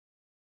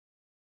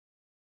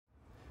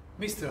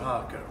Mr.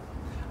 Harker,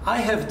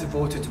 I have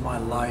devoted my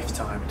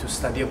lifetime to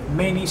study of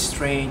many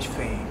strange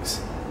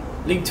things,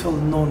 little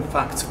known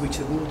facts which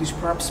the world is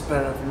perhaps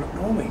better of not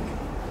knowing.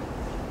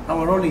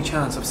 Our only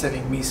chance of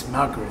saving Miss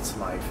Margaret's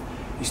life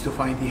is to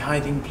find the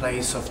hiding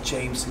place of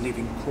James'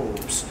 living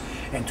corpse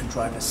and to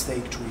drive a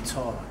stake to its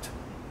heart.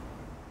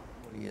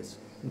 Yes.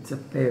 It's a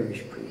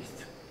parish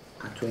priest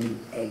at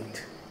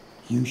 28.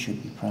 You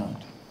should be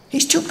proud.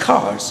 He's 2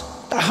 cars.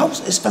 The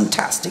house is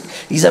fantastic.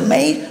 He's a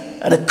maid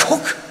and a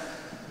cook.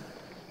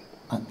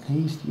 At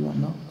least you are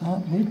not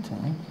that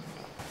little.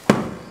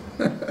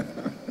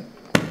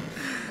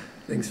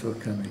 Thanks for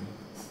coming,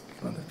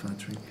 Father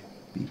Patrick.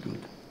 Be good.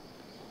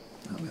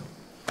 I will.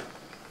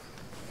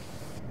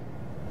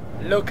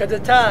 Look at the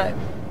time.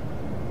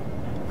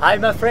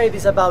 I'm afraid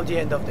it's about the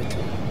end of the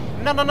tour.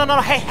 No.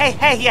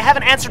 Hey, you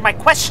haven't answered my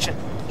question.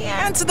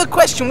 Yeah, answer the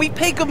question. We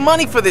pay good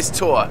money for this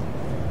tour.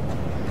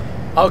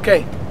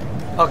 Okay.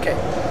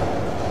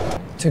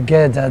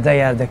 Together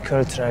they are the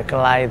cultural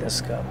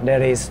kaleidoscope.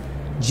 There is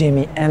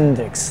Jimi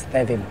Hendrix,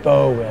 David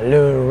Bowie,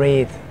 Lou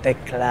Reed, The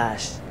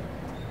Clash,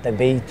 The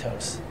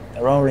Beatles,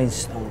 The Rolling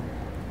Stones.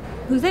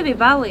 Who's David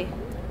Bowie?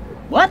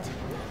 What?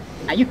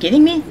 Are you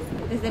kidding me?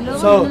 Desde luego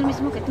So- no es el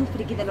mismo que tú,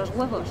 friki de los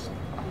huevos.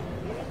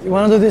 You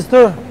wanna do this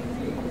tour?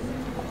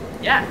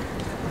 Yeah.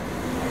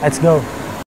 Let's go.